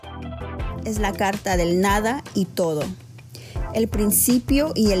es la carta del nada y todo, el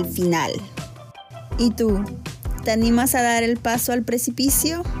principio y el final. ¿Y tú? ¿Te animas a dar el paso al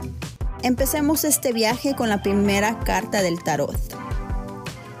precipicio? Empecemos este viaje con la primera carta del tarot,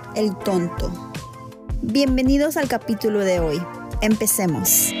 el tonto. Bienvenidos al capítulo de hoy.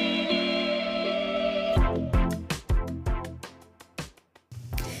 Empecemos.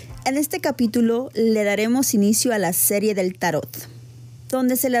 En este capítulo le daremos inicio a la serie del tarot,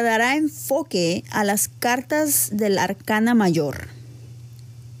 donde se le dará enfoque a las cartas del Arcana mayor,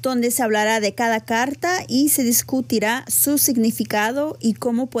 donde se hablará de cada carta y se discutirá su significado y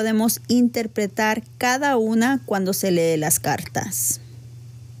cómo podemos interpretar cada una cuando se lee las cartas.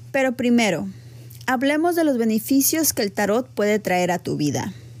 Pero primero, hablemos de los beneficios que el tarot puede traer a tu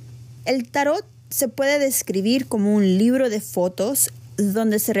vida. El tarot se puede describir como un libro de fotos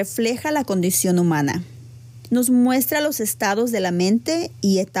donde se refleja la condición humana. Nos muestra los estados de la mente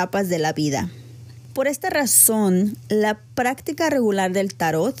y etapas de la vida. Por esta razón, la práctica regular del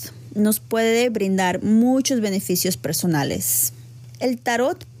tarot nos puede brindar muchos beneficios personales. El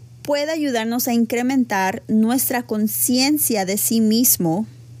tarot puede ayudarnos a incrementar nuestra conciencia de sí mismo,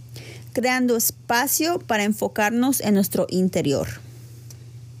 creando espacio para enfocarnos en nuestro interior.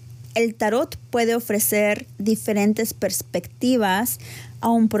 El tarot puede ofrecer diferentes perspectivas a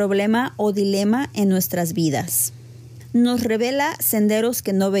un problema o dilema en nuestras vidas. Nos revela senderos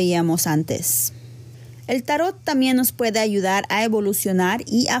que no veíamos antes. El tarot también nos puede ayudar a evolucionar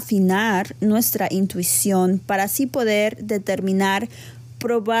y afinar nuestra intuición para así poder determinar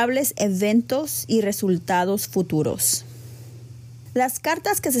probables eventos y resultados futuros. Las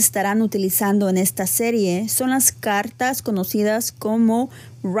cartas que se estarán utilizando en esta serie son las cartas conocidas como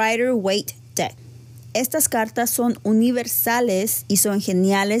Rider-Waite Deck. Estas cartas son universales y son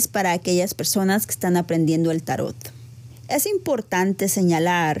geniales para aquellas personas que están aprendiendo el tarot. Es importante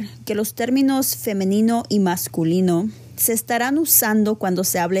señalar que los términos femenino y masculino se estarán usando cuando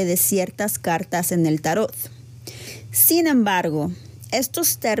se hable de ciertas cartas en el tarot. Sin embargo,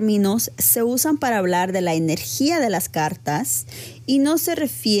 estos términos se usan para hablar de la energía de las cartas y no se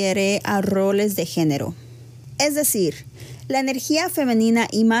refiere a roles de género. Es decir, la energía femenina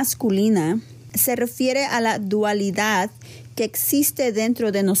y masculina se refiere a la dualidad que existe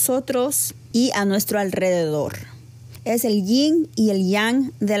dentro de nosotros y a nuestro alrededor. Es el yin y el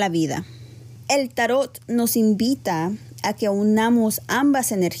yang de la vida. El tarot nos invita a que unamos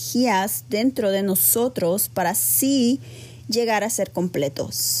ambas energías dentro de nosotros para así llegar a ser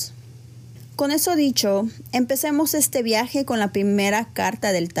completos. Con eso dicho, empecemos este viaje con la primera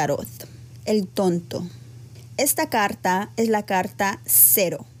carta del tarot, el tonto. Esta carta es la carta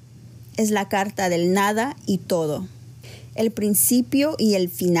cero. Es la carta del nada y todo, el principio y el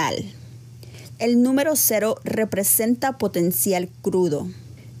final. El número 0 representa potencial crudo.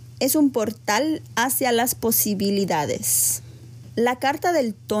 Es un portal hacia las posibilidades. La carta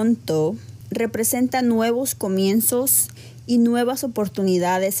del tonto representa nuevos comienzos y nuevas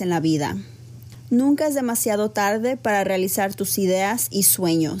oportunidades en la vida. Nunca es demasiado tarde para realizar tus ideas y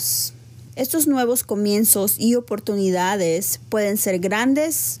sueños. Estos nuevos comienzos y oportunidades pueden ser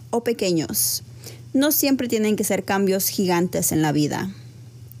grandes o pequeños. No siempre tienen que ser cambios gigantes en la vida.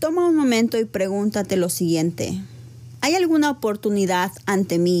 Toma un momento y pregúntate lo siguiente. ¿Hay alguna oportunidad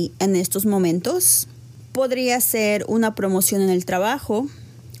ante mí en estos momentos? Podría ser una promoción en el trabajo,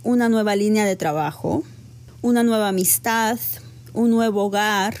 una nueva línea de trabajo, una nueva amistad, un nuevo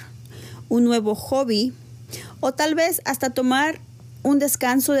hogar, un nuevo hobby, o tal vez hasta tomar un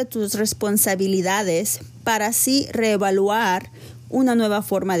descanso de tus responsabilidades para así reevaluar una nueva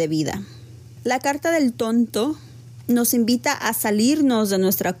forma de vida. La carta del tonto nos invita a salirnos de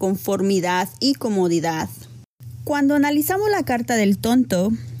nuestra conformidad y comodidad. Cuando analizamos la carta del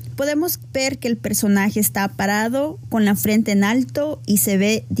tonto, podemos ver que el personaje está parado con la frente en alto y se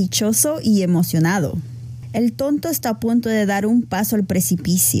ve dichoso y emocionado. El tonto está a punto de dar un paso al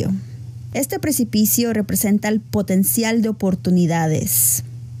precipicio. Este precipicio representa el potencial de oportunidades.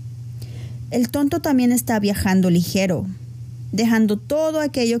 El tonto también está viajando ligero, dejando todo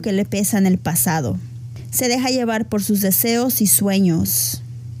aquello que le pesa en el pasado. Se deja llevar por sus deseos y sueños.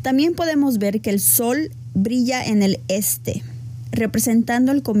 También podemos ver que el sol brilla en el este,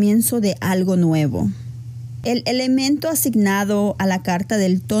 representando el comienzo de algo nuevo. El elemento asignado a la carta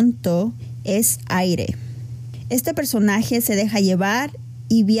del tonto es aire. Este personaje se deja llevar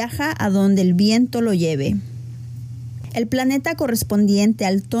y viaja a donde el viento lo lleve. El planeta correspondiente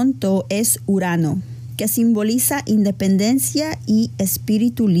al tonto es Urano, que simboliza independencia y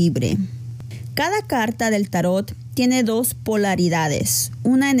espíritu libre. Cada carta del tarot tiene dos polaridades,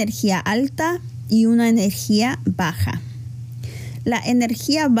 una energía alta y una energía baja. La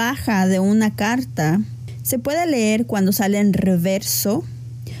energía baja de una carta se puede leer cuando sale en reverso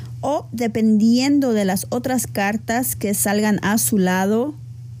o dependiendo de las otras cartas que salgan a su lado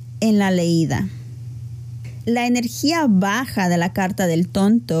en la leída. La energía baja de la carta del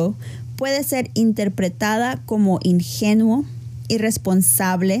tonto puede ser interpretada como ingenuo,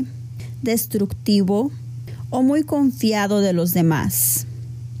 irresponsable, destructivo o muy confiado de los demás.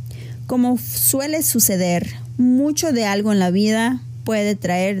 Como suele suceder, mucho de algo en la vida puede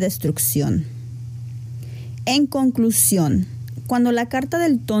traer destrucción. En conclusión, cuando la carta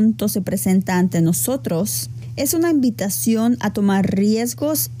del tonto se presenta ante nosotros, es una invitación a tomar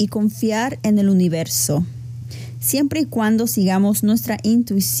riesgos y confiar en el universo, siempre y cuando sigamos nuestra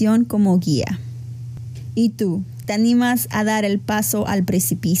intuición como guía. ¿Y tú, te animas a dar el paso al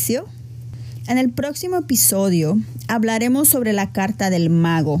precipicio? En el próximo episodio hablaremos sobre la carta del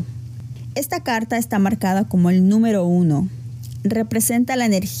mago. Esta carta está marcada como el número 1. Representa la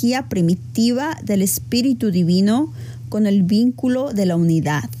energía primitiva del espíritu divino con el vínculo de la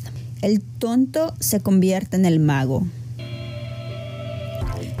unidad. El tonto se convierte en el mago.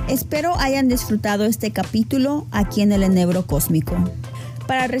 Espero hayan disfrutado este capítulo aquí en el Enebro Cósmico.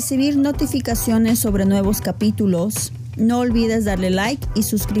 Para recibir notificaciones sobre nuevos capítulos, no olvides darle like y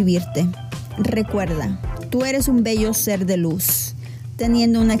suscribirte. Recuerda, tú eres un bello ser de luz,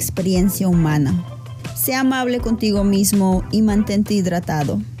 teniendo una experiencia humana. Sea amable contigo mismo y mantente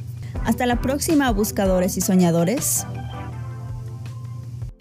hidratado. Hasta la próxima, buscadores y soñadores.